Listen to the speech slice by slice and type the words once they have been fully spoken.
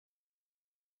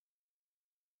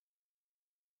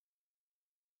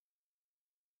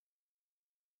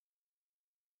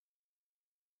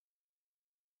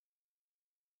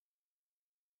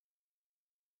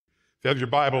If you have your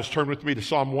Bibles, turn with me to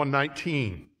Psalm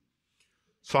 119.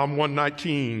 Psalm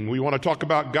 119. We want to talk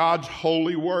about God's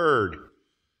holy word.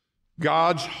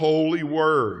 God's holy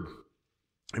word.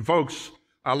 And folks,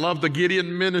 I love the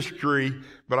Gideon ministry,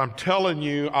 but I'm telling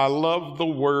you, I love the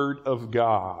word of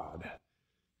God.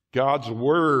 God's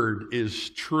word is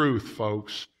truth,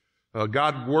 folks.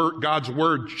 God's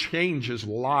word changes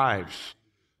lives.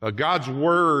 God's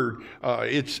word,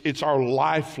 it's our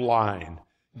lifeline.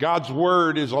 God's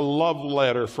word is a love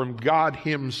letter from God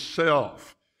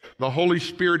himself. The Holy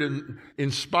Spirit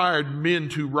inspired men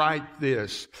to write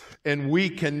this, and we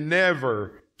can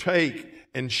never take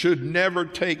and should never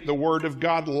take the word of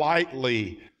God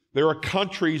lightly. There are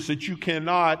countries that you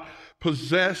cannot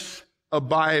possess a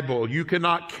Bible. You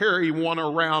cannot carry one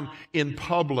around in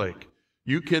public.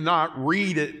 You cannot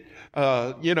read it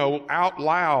out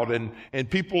loud, and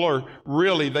people are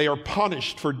they are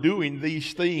punished for doing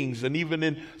these things. And even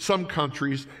in some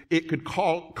countries, it could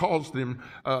cost them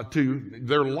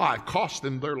their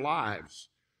lives.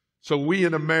 So we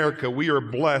in America, we are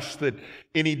blessed that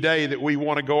any day that we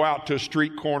want to go out to a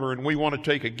street corner and we want to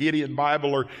take a Gideon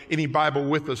Bible or any Bible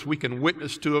with us, we can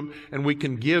witness to them and we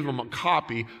can give them a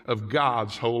copy of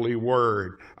God's holy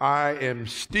word. I am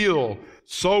still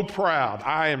so proud.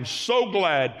 I am so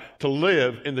glad to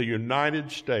live in the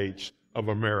United States of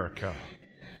America.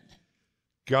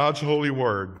 God's holy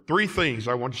word. 3 things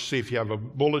I want you to see if you have a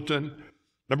bulletin.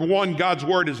 Number 1, God's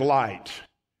word is light.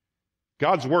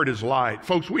 God's word is light.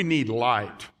 Folks, we need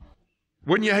light.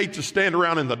 Wouldn't you hate to stand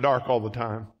around in the dark all the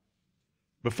time?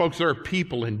 But folks, there are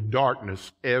people in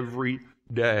darkness every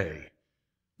day.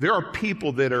 There are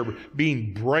people that are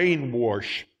being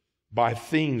brainwashed by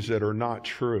things that are not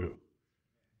true.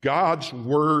 God's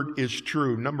word is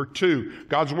true. Number 2,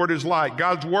 God's word is light.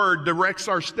 God's word directs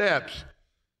our steps.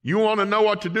 You want to know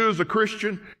what to do as a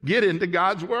Christian? Get into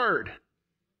God's word.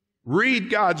 Read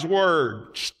God's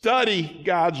word. Study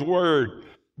God's word.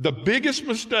 The biggest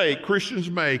mistake Christians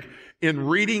make in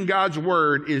reading God's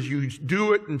word is you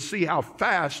do it and see how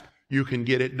fast you can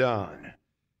get it done.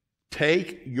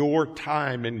 Take your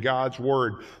time in God's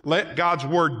word. Let God's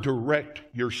word direct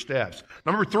your steps.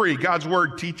 Number 3, God's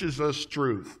word teaches us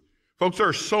truth. Folks, there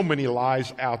are so many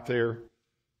lies out there.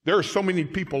 There are so many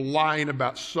people lying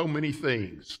about so many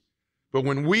things. But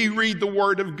when we read the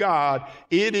word of God,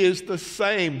 it is the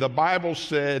same. The Bible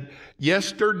said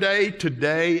yesterday,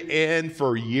 today, and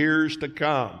for years to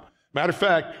come. Matter of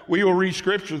fact, we will read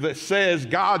scripture that says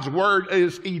God's word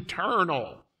is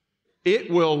eternal. It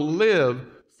will live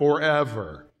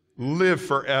forever. Live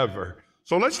forever.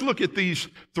 So let's look at these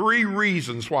 3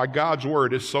 reasons why God's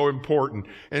word is so important.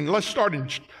 And let's start in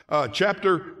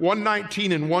chapter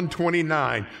 119 and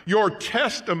 129. Your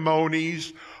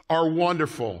testimonies are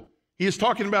wonderful. He is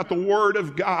talking about the word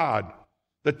of God,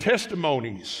 the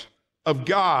testimonies of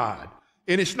God.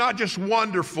 And it's not just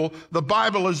wonderful. The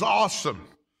Bible is awesome.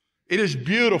 It is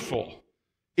beautiful.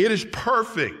 It is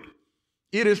perfect.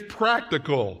 It is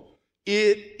practical.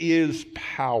 It is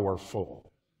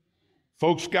powerful.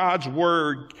 Folks, God's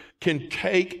word can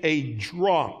take a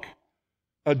drunk,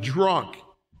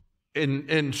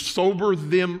 and sober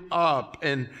them up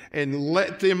and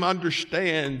let them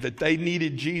understand that they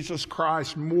needed Jesus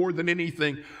Christ more than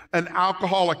anything. An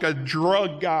alcoholic, a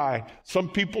drug guy, some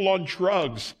people on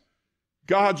drugs.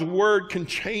 God's word can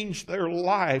change their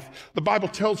life. The Bible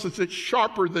tells us it's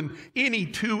sharper than any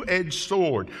 2-edged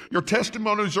sword. Your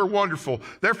testimonies are wonderful.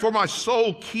 Therefore, my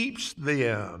soul keeps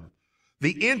them.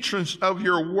 The entrance of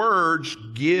your words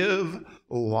give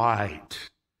light.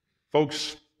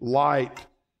 Folks, light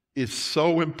is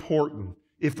so important.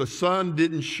 If the sun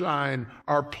didn't shine,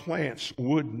 our plants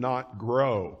would not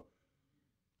grow.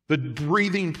 The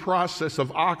breathing process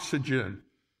of oxygen,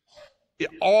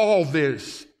 all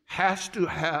this has to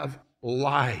have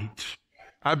light.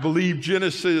 I believe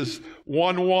Genesis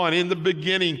 1:1, in the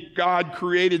beginning, God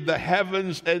created the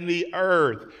heavens and the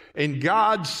earth. And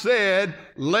God said,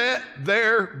 let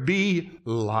there be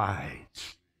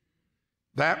light.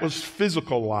 That was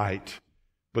physical light.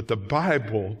 But the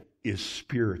Bible is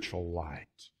spiritual light.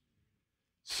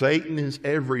 Satan is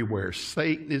everywhere.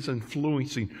 Satan is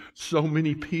influencing so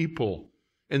many people.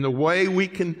 And the way we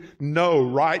can know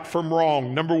right from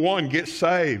wrong, number 1, get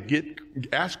saved.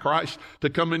 Ask Christ to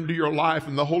come into your life,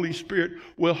 and the Holy Spirit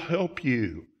will help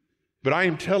you. But I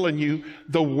am telling you,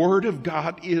 the Word of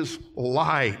God is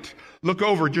light. Look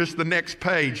over just the next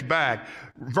page back.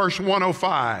 Verse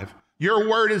 105. Your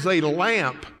Word is a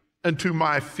lamp unto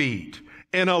my feet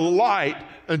and a light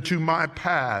unto my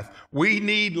path. We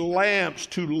need lamps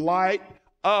to light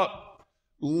up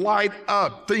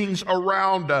things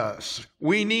around us.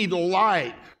 We need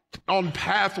light on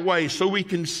pathway so we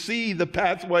can see the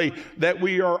pathway that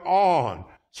we are on,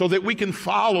 so that we can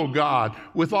follow God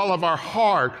with all of our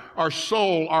heart, our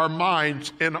soul, our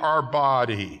minds, and our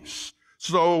bodies.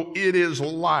 So it is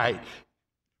light.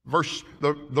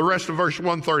 The rest of verse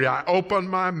 130, I opened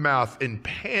my mouth and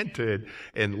panted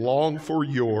and longed for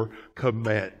your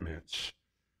commandments.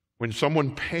 When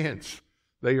someone pants,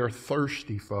 they are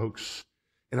thirsty, folks.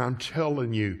 And I'm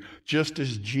telling you, just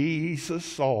as Jesus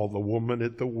saw the woman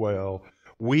at the well,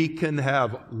 we can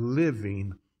have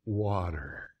living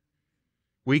water.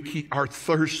 Our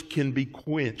thirst can be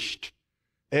quenched.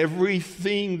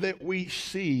 Everything that we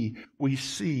see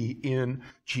in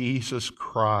Jesus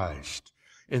Christ.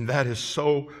 And that is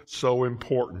so, so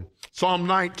important. Psalm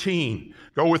 19,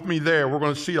 go with me there. We're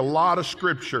going to see a lot of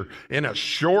scripture in a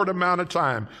short amount of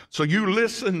time. So you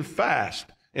listen fast,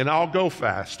 and I'll go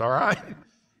fast, all right?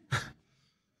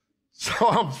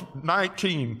 Psalm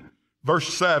 19,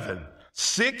 verse 7.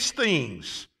 6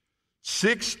 things,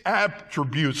 6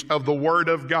 attributes of the Word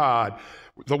of God.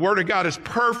 The Word of God is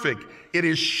perfect. It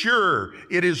is sure.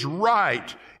 It is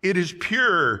right. It is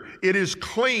pure, it is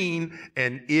clean,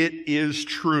 and it is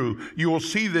true. You will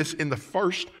see this in the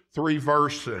first 3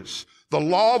 verses. The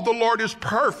law of the Lord is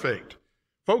perfect.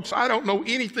 Folks, I don't know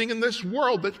anything in this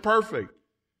world that's perfect.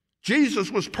 Jesus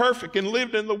was perfect and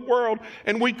lived in the world,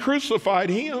 and we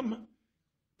crucified him.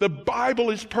 The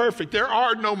Bible is perfect. There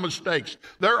are no mistakes.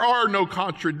 There are no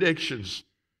contradictions.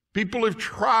 People have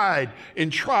tried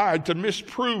and tried to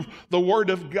misprove the Word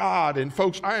of God. And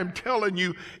folks, I am telling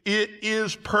you, it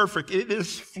is perfect. It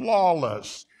is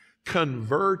flawless,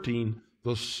 converting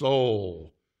the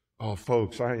soul. Oh,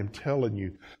 folks, I am telling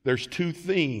you, there's 2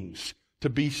 things to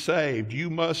be saved. You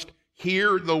must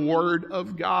hear the Word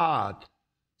of God.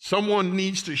 Someone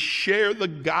needs to share the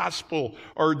gospel,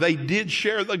 or they did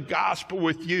share the gospel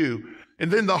with you.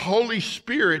 And then the Holy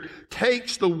Spirit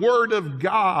takes the Word of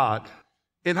God.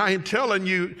 And I am telling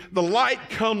you, the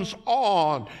light comes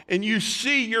on and you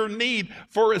see your need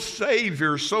for a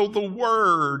Savior. So the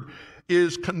Word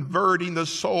is converting the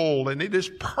soul, and it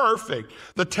is perfect.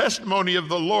 The testimony of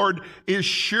the Lord is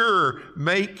sure,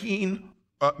 making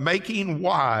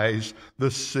wise the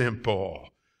simple.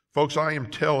 Folks, I am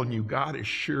telling you, God is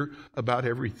sure about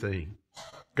everything.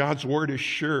 God's Word is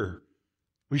sure.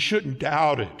 We shouldn't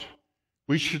doubt it.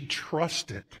 We should trust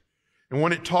it. And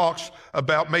when it talks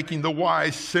about making the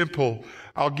wise simple,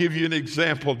 I'll give you an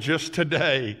example just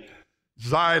today.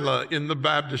 Zyla in the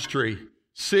baptistry,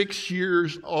 6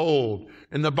 years old.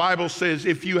 And the Bible says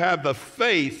if you have the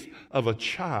faith of a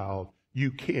child,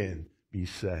 you can be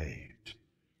saved.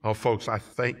 Oh, folks, I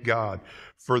thank God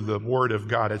for the Word of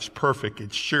God. It's perfect.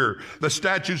 It's sure. The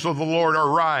statutes of the Lord are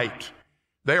right.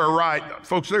 They are right.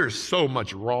 Folks, there is so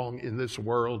much wrong in this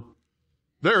world.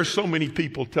 There are so many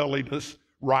people telling us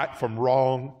right from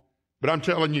wrong. But I'm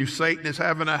telling you, Satan is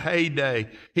having a heyday.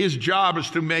 His job is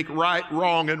to make right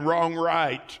wrong and wrong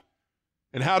right.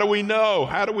 And how do we know?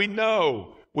 How do we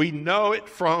know? We know it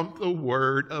from the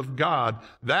Word of God.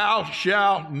 Thou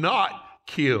shalt not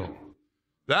kill.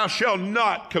 Thou shalt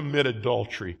not commit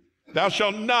adultery. Thou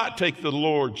shalt not take the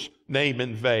Lord's name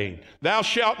in vain. Thou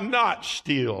shalt not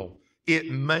steal.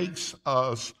 It makes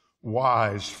us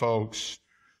wise, folks.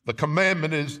 The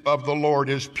commandment of the Lord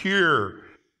is pure,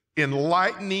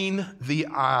 enlightening the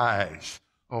eyes.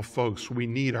 Oh, folks, we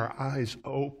need our eyes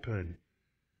open.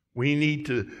 We need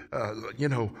to,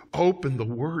 open the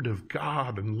Word of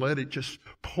God and let it just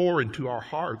pour into our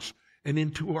hearts and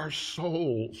into our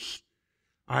souls.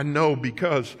 I know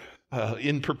because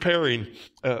in preparing,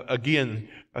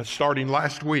 starting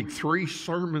last week, 3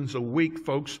 sermons a week,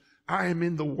 folks, I am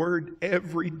in the Word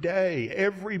every day,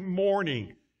 every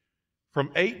morning.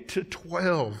 From 8 to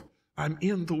 12, I'm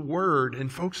in the Word.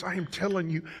 And folks, I am telling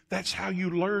you, that's how you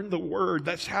learn the Word.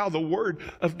 That's how the Word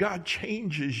of God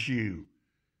changes you.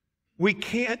 We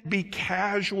can't be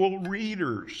casual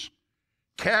readers.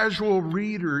 Casual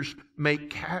readers make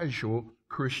casual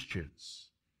Christians.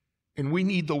 And we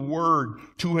need the Word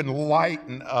to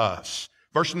enlighten us.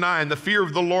 Verse 9, the fear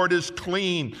of the Lord is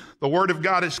clean. The Word of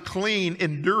God is clean,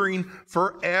 enduring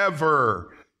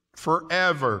forever.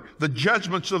 Forever. The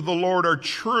judgments of the Lord are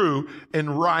true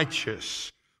and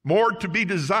righteous, more to be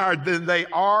desired than they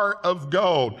are of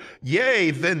gold,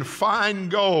 yea, than fine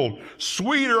gold,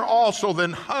 sweeter also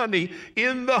than honey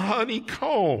in the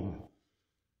honeycomb.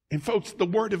 And folks, the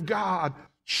Word of God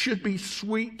should be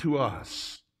sweet to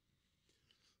us.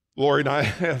 Lori and I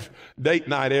have date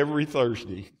night every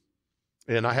Thursday,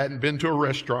 and I hadn't been to a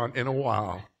restaurant in a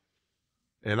while.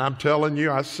 And I'm telling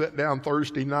you, I sat down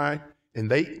Thursday night, and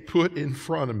they put in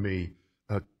front of me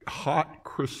a hot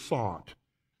croissant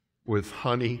with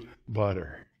honey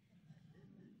butter.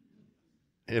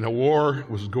 and a war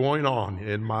was going on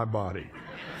in my body.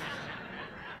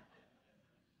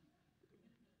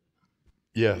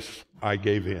 Yes, I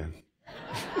gave in.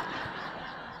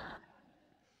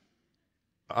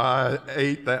 I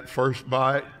ate that first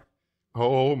bite.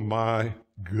 Oh my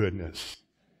goodness.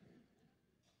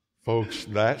 Folks,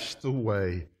 that's the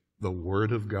way the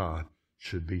Word of God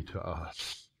should be to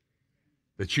us.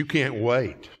 That you can't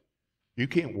wait. You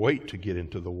can't wait to get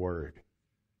into the Word.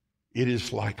 It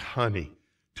is like honey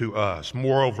to us.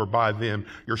 Moreover, by them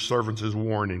your servants is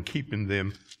warned, and keeping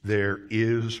them there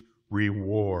is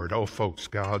reward. Oh, folks,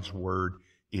 God's Word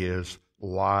is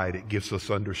light. It gives us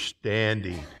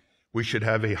understanding. We should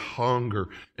have a hunger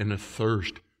and a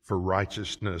thirst for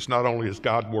righteousness. Not only is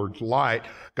God's Word light,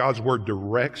 God's Word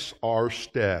directs our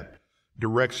step.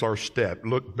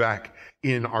 Look back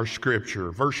in our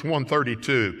scripture. Verse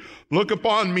 132, look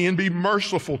upon me and be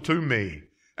merciful to me,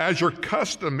 as your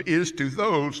custom is to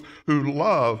those who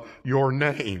love your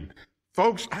name.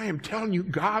 Folks, I am telling you,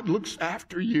 God looks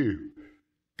after you.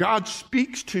 God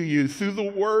speaks to you through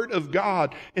the Word of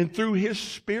God and through His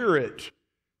Spirit.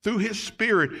 Through His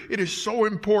Spirit. It is so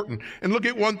important. And look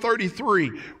at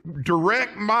 133.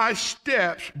 Direct my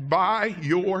steps by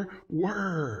your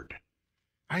Word.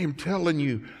 I am telling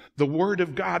you, the Word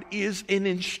of God is an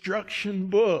instruction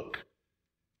book.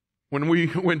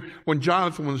 When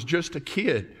Jonathan was just a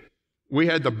kid, we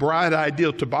had the bright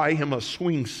idea to buy him a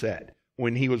swing set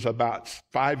when he was about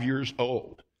 5 years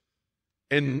old.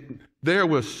 And there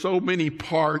was so many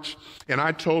parts, and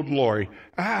I told Lori,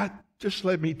 just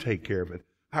let me take care of it.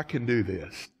 I can do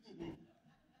this.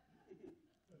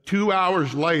 2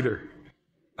 hours later,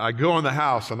 I go in the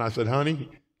house and I said, honey,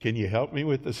 can you help me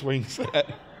with the swing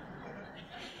set?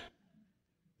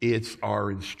 It's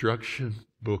our instruction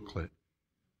booklet.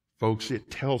 Folks, it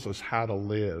tells us how to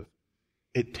live.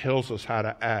 It tells us how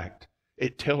to act.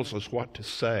 It tells us what to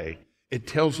say. It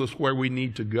tells us where we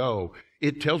need to go.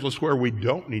 It tells us where we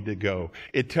don't need to go.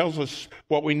 It tells us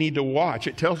what we need to watch.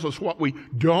 It tells us what we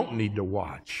don't need to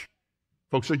watch.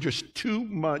 Folks, there's just too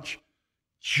much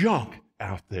junk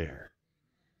out there.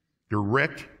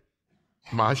 Direct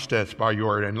my steps by your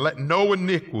word, and let no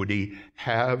iniquity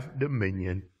have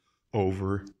dominion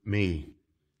over me.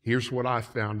 Here's what I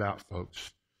found out,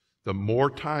 folks. The more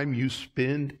time you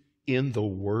spend in the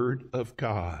Word of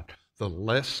God, the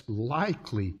less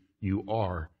likely you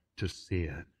are to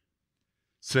sin.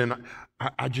 Sin,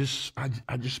 I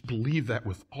just believe that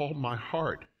with all my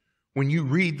heart. When you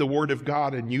read the Word of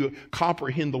God and you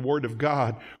comprehend the Word of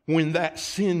God, when that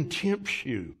sin tempts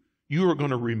you, you are going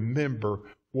to remember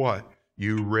what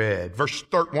you read. Verse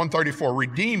 134,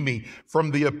 redeem me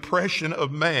from the oppression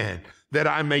of man, that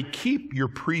I may keep your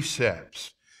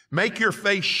precepts. Make your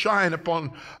face shine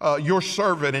upon your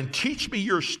servant, and teach me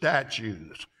your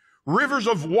statutes. Rivers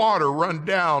of water run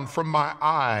down from my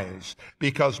eyes,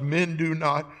 because men do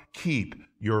not keep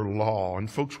your law. And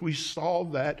folks, we saw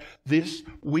that this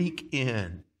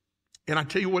weekend. And I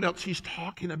tell you what else he's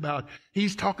talking about.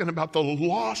 He's talking about the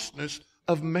lostness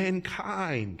of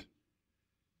mankind.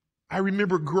 I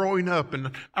remember growing up,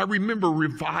 and I remember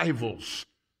revivals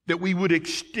that we would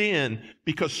extend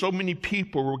because so many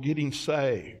people were getting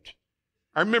saved.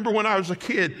 I remember when I was a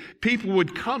kid, people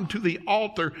would come to the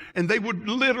altar and they would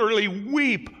literally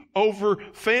weep over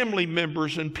family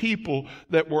members and people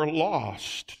that were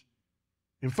lost.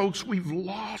 And folks, we've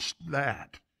lost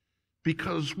that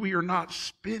because we are not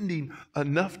spending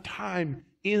enough time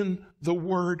in the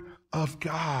Word of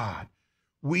God.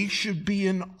 We should be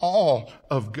in awe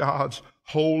of God's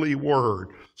holy Word.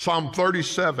 Psalm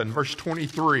 37, verse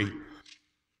 23.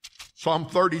 Psalm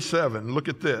 37, look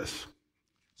at this.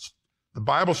 The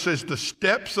Bible says, the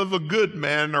steps of a good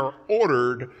man are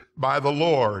ordered by the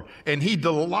Lord, and he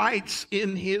delights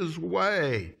in his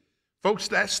way. Folks,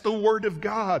 that's the Word of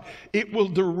God. It will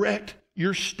direct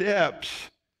your steps.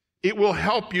 It will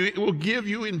help you. It will give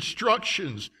you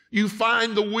instructions. You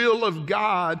find the will of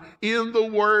God in the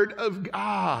Word of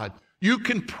God. You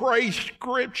can pray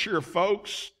Scripture,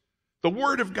 folks. The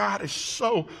Word of God is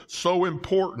so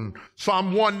important.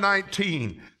 Psalm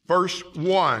 119, verse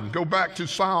 1. Go back to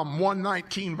Psalm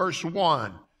 119, verse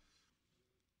 1.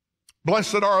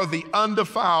 Blessed are the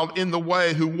undefiled in the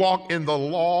way who walk in the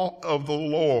law of the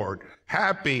Lord.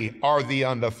 Happy are the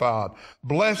undefiled.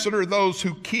 Blessed are those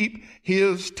who keep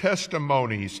his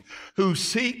testimonies, who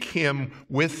seek him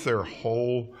with their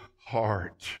whole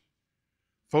heart.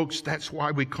 Folks, that's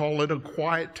why we call it a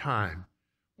quiet time.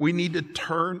 We need to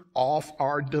turn off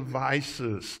our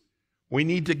devices. We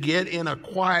need to get in a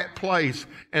quiet place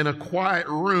and a quiet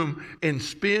room and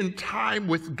spend time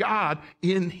with God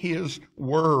in his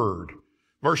Word.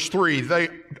 Verse 3, they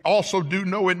also do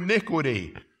no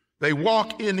iniquity. They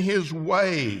walk in his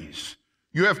ways.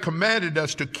 You have commanded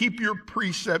us to keep your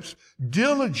precepts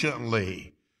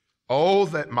diligently. Oh,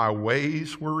 that my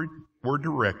ways were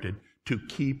directed to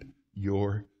keep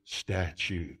your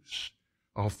statutes.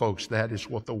 Oh, folks, that is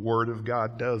what the Word of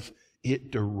God does.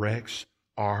 It directs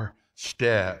our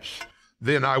steps.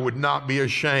 Then I would not be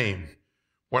ashamed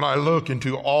when I look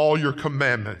into all your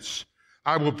commandments.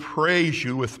 I will praise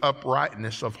you with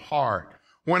uprightness of heart.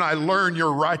 When I learn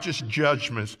your righteous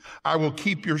judgments, I will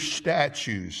keep your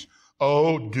statutes.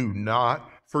 Oh, do not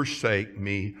forsake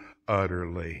me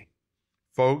utterly.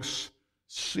 Folks,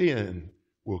 sin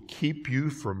will keep you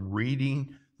from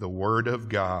reading the Word of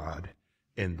God,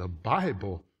 and the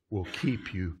Bible will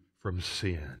keep you from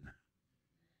sin.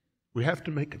 We have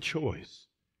to make a choice.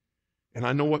 And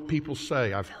I know what people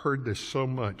say. I've heard this so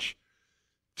much.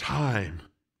 Time.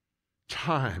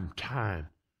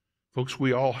 Folks,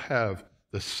 we all have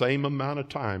the same amount of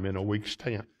time in a week's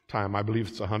time. I believe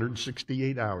it's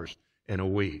 168 hours in a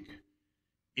week.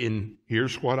 And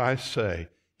here's what I say.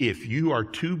 If you are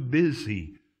too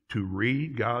busy to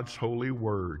read God's holy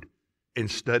word and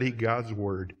study God's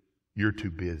word, you're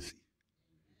too busy.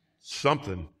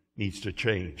 Something needs to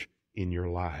change in your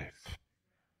life.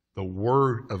 The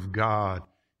Word of God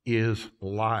is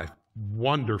life.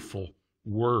 Wonderful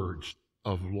words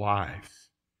of life.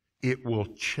 It will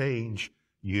change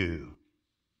you.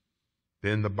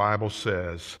 Then the Bible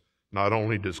says, not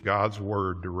only does God's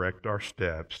Word direct our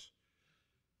steps,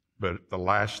 but the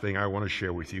last thing I want to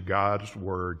share with you, God's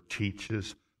Word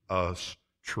teaches us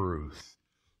truth.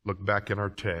 Look back in our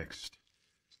text.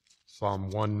 Psalm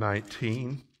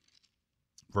 119,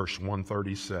 verse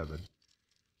 137.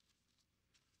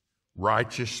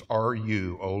 Righteous are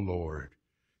you, O Lord,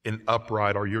 and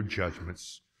upright are your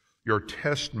judgments. Your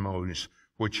testimonies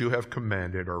which you have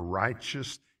commanded are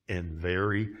righteous and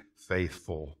very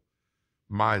faithful.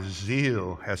 My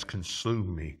zeal has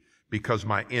consumed me because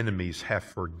my enemies have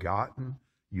forgotten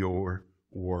your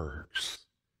works.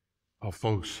 Oh,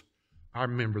 folks, I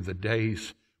remember the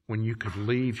days when you could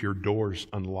leave your doors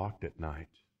unlocked at night.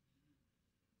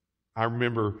 I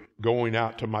remember going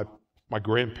out to my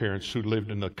grandparents who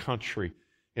lived in the country,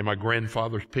 and my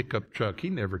grandfather's pickup truck, he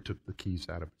never took the keys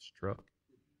out of his truck.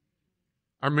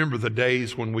 I remember the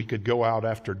days when we could go out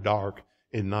after dark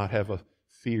and not have a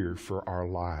fear for our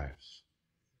lives.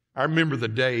 I remember the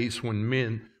days when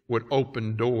men would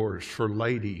open doors for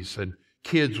ladies and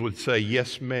kids would say,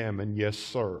 yes, ma'am, and yes,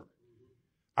 sir.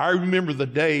 I remember the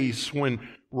days when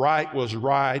right was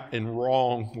right and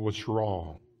wrong was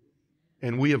wrong.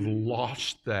 And we have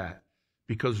lost that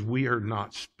because we are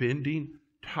not spending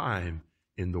time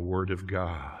in the Word of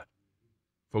God.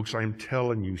 Folks, I'm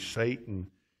telling you, Satan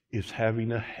is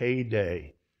having a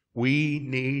heyday. We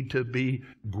need to be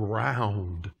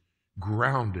grounded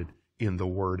in the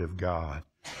Word of God.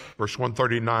 Verse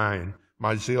 139,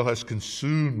 my zeal has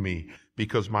consumed me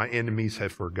because my enemies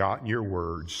have forgotten your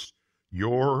words.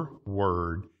 Your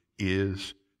word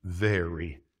is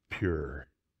very pure.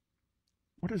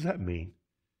 What does that mean?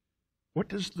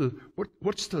 What's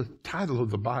the title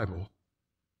of the Bible?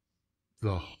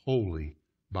 The Holy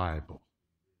Bible.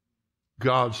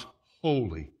 God's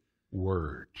holy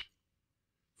word.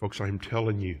 Folks, I'm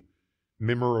telling you,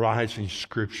 memorizing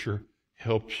Scripture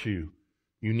helps you.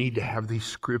 You need to have these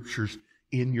Scriptures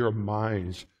in your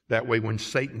minds. That way when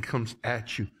Satan comes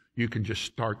at you, you can just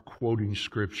start quoting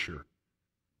Scripture.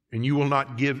 And you will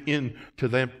not give in to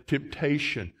that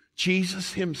temptation.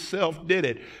 Jesus himself did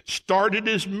it. Started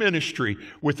his ministry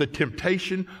with the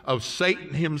temptation of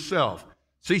Satan himself.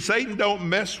 See, Satan don't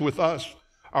mess with us.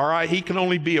 All right, he can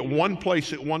only be at one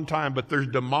place at one time, but there's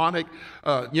demonic,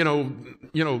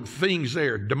 things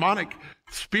there, demonic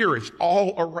spirits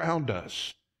all around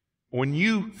us. When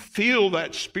you feel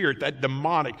that spirit, that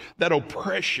demonic, that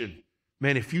oppression,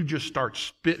 man, if you just start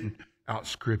spitting out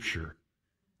Scripture,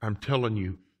 I'm telling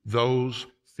you, those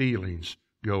feelings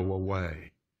go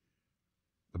away.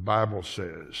 The Bible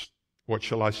says, what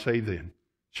shall I say then?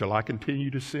 Shall I continue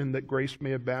to sin that grace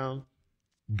may abound?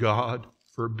 God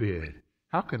forbid.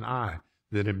 How can I,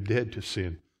 that am dead to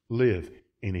sin, live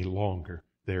any longer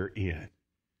therein?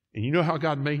 And you know how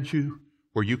God made you?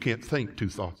 Where you can't think two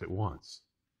thoughts at once.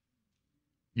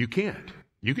 You can't.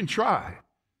 You can try.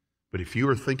 But if you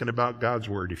are thinking about God's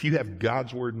Word, if you have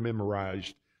God's Word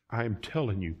memorized, I am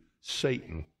telling you,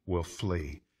 Satan will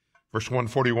flee. Verse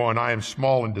 141, I am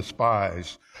small and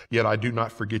despised, yet I do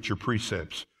not forget your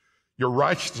precepts. Your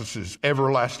righteousness is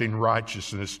everlasting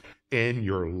righteousness, and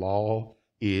your law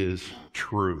is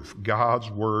truth. God's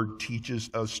Word teaches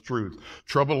us truth.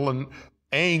 Trouble and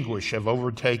anguish have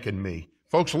overtaken me.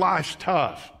 Folks, life's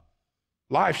tough.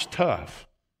 Life's tough.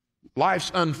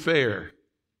 Life's unfair.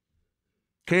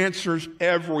 Cancer's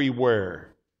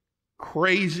everywhere.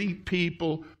 Crazy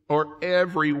people are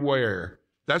everywhere.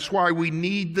 That's why we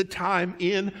need the time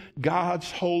in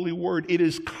God's holy word. It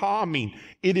is calming.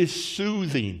 It is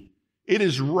soothing. It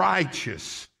is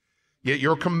righteous. Yet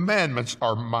your commandments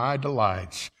are my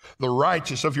delights. The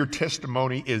righteous of your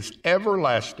testimony is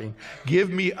everlasting. Give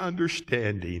me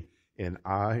understanding, and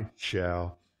I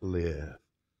shall live.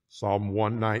 Psalm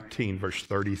 119, verse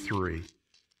 33.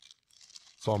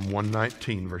 Psalm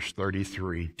 119, verse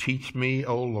 33. Teach me,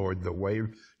 O Lord, the way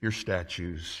of your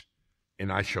statutes,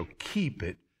 and I shall keep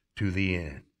it to the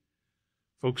end.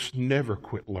 Folks, never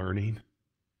quit learning.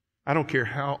 I don't care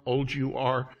how old you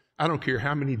are. I don't care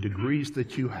how many degrees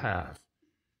that you have.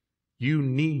 You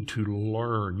need to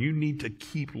learn. You need to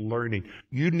keep learning.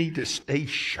 You need to stay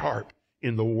sharp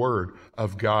in the Word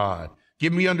of God.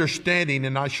 Give me understanding,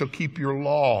 and I shall keep your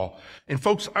law. And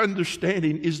folks,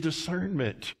 understanding is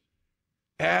discernment.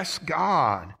 Ask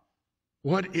God,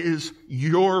 what is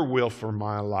your will for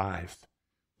my life?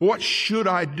 What should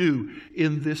I do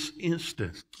in this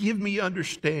instance? Give me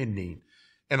understanding,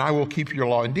 and I will keep your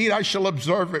law. Indeed, I shall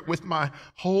observe it with my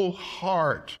whole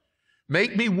heart.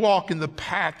 Make me walk in the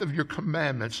path of your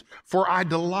commandments, for I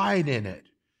delight in it.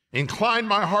 Incline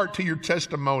my heart to your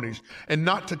testimonies and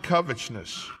not to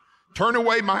covetousness. Turn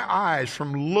away my eyes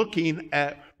from looking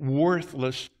at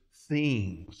worthless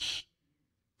things.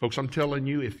 Folks, I'm telling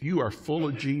you, if you are full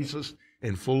of Jesus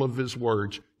and full of his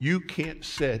words, you can't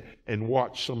sit and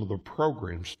watch some of the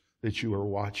programs that you are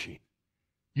watching.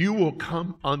 You will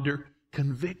come under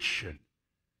conviction.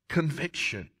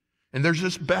 Conviction. And there's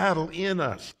this battle in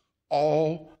us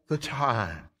all the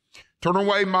time. Turn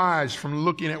away my eyes from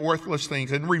looking at worthless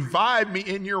things and revive me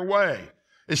in your way.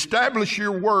 Establish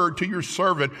your word to your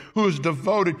servant who is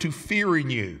devoted to fearing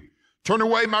you. Turn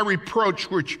away my reproach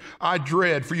which I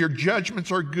dread, for your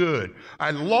judgments are good.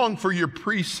 I long for your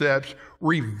precepts.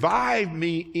 Revive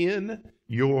me in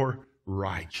your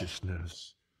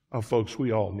righteousness. Oh, folks,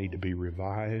 we all need to be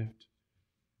revived.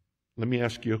 Let me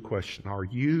ask you a question. Are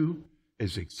you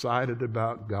as excited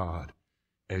about God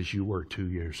as you were 2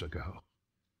 years ago?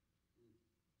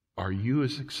 Are you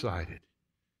as excited?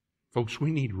 Folks,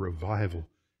 we need revival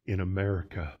in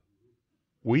America.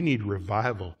 We need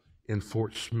revival in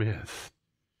Fort Smith.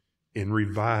 And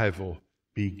revival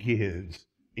begins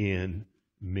in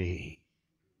me.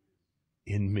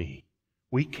 In me.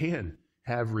 We can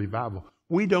have revival.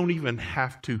 We don't even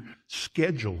have to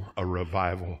schedule a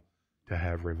revival to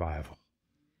have revival.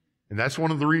 And that's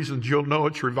one of the reasons you'll know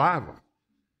it's revival.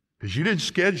 Because you didn't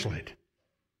schedule it.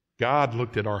 God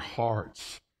looked at our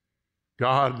hearts.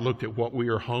 God looked at what we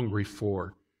are hungry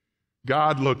for.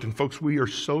 God looked, and folks, we are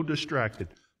so distracted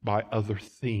by other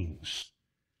things.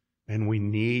 And we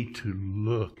need to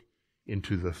look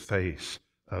into the face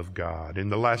of God. In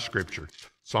the last scripture,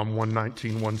 Psalm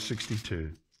 119,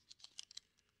 162.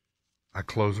 I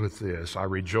close with this. I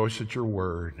rejoice at your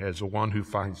word as the one who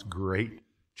finds great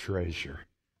treasure.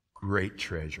 Great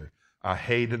treasure. I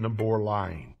hate and abhor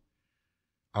lying.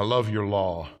 I love your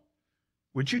law.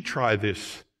 Would you try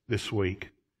this week?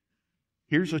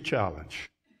 Here's a challenge.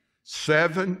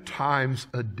 7 times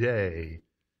a day,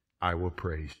 I will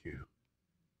praise you.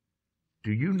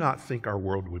 Do you not think our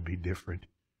world would be different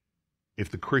if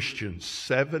the Christians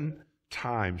 7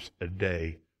 times a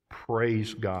day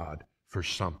praise God for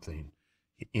something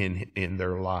in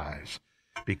their lives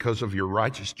because of your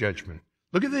righteous judgment?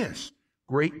 Look at this.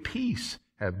 Great peace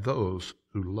have those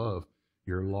who love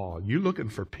your law. You looking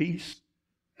for peace?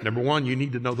 Number one, you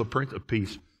need to know the Prince of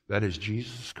Peace. That is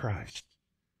Jesus Christ.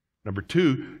 Number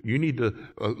two, you need to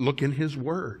look in his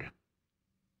word.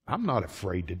 I'm not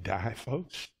afraid to die,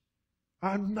 folks.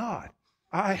 I'm not.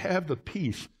 I have the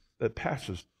peace that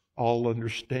passes all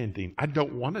understanding. I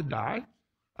don't want to die.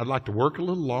 I'd like to work a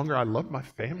little longer. I love my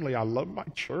family. I love my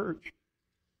church.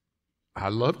 I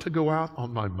love to go out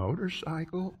on my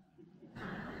motorcycle.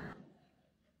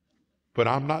 But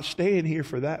I'm not staying here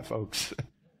for that, folks.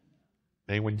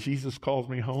 And when Jesus calls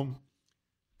me home,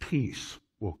 peace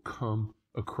will come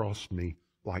across me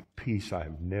like peace I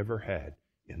have never had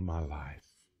in my life.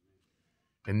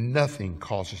 And nothing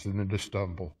causes them to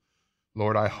stumble.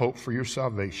 Lord, I hope for your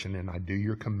salvation and I do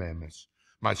your commandments.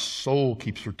 My soul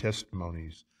keeps your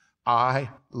testimonies. I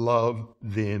love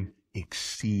them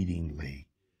exceedingly.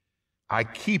 I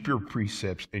keep your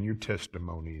precepts and your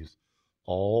testimonies.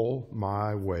 All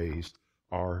my ways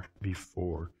are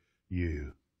before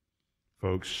you.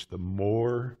 Folks, the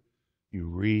more you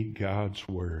read God's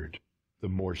word, the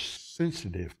more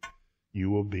sensitive you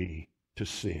will be to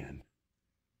sin.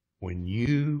 When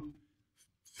you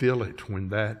feel it when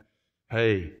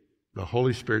the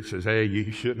Holy Spirit says, hey,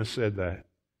 you shouldn't have said that.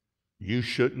 You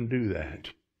shouldn't do that.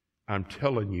 I'm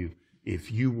telling you,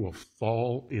 if you will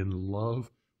fall in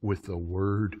love with the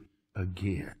Word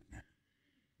again.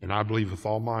 And I believe with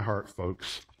all my heart,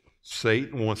 folks,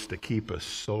 Satan wants to keep us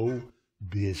so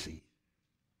busy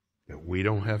that we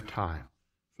don't have time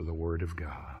for the Word of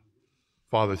God.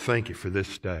 Father, thank you for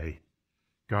this day.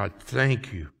 God,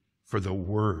 thank you for the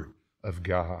Word of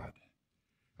God.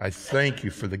 I thank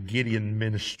you for the Gideon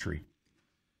ministry.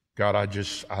 God,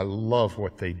 I love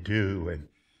what they do. And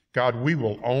God, we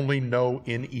will only know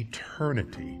in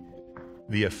eternity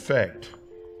the effect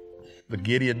the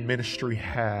Gideon ministry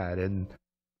had and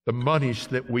the monies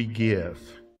that we give.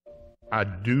 I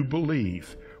do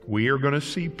believe we are going to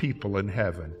see people in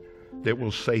heaven that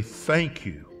will say, thank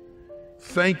you.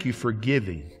 Thank you for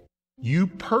giving. You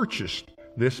purchased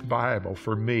this Bible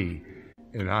for me,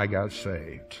 and I got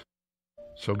saved.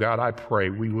 So God, I pray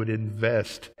we would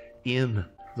invest in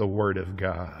the Word of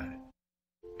God.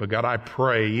 But God, I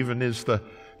pray, even as the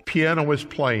piano is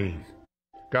playing,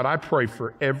 God, I pray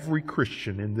for every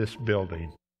Christian in this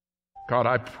building. God,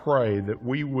 I pray that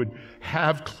we would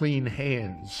have clean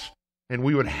hands, and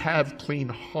we would have clean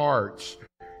hearts,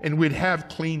 and we'd have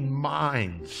clean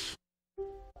minds.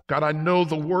 God, I know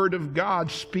the Word of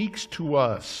God speaks to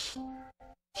us.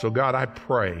 So God, I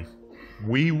pray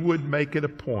we would make it a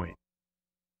point.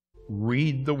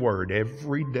 Read the Word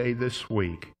every day this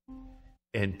week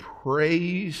and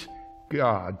praise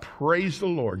God. Praise the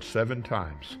Lord 7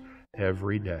 times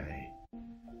every day.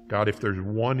 God, if there's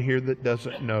one here that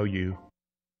doesn't know you,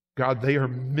 God, they are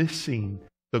missing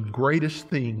the greatest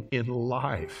thing in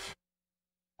life.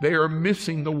 They are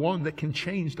missing the one that can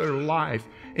change their life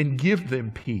and give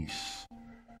them peace.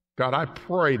 God, I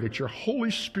pray that your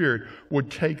Holy Spirit would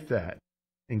take that.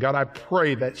 And God, I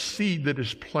pray that seed that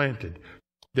is planted,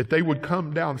 that they would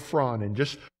come down front and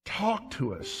just talk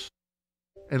to us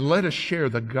and let us share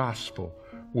the gospel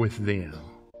with them.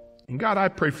 And God, I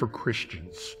pray for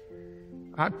Christians.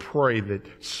 I pray that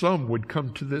some would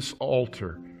come to this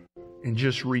altar and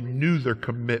just renew their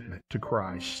commitment to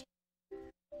Christ.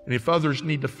 And if others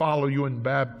need to follow you in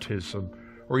baptism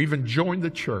or even join the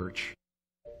church,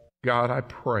 God, I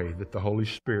pray that the Holy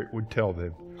Spirit would tell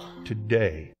them,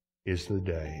 today is the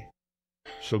day.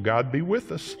 So God, be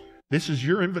with us. This is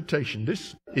your invitation.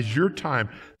 This is your time.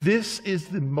 This is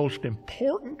the most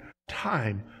important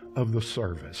time of the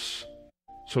service.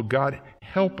 So God,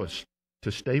 help us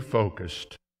to stay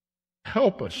focused.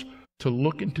 Help us to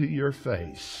look into your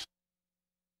face.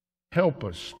 Help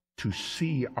us to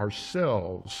see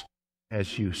ourselves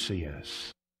as you see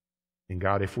us. And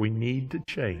God, if we need to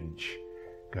change,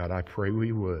 God, I pray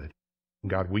we would.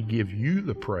 God, we give you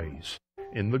the praise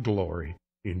and the glory.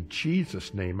 In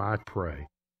Jesus' name I pray.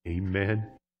 Amen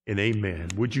and amen.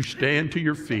 Would you stand to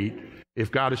your feet?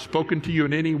 If God has spoken to you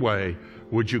in any way,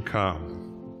 would you come?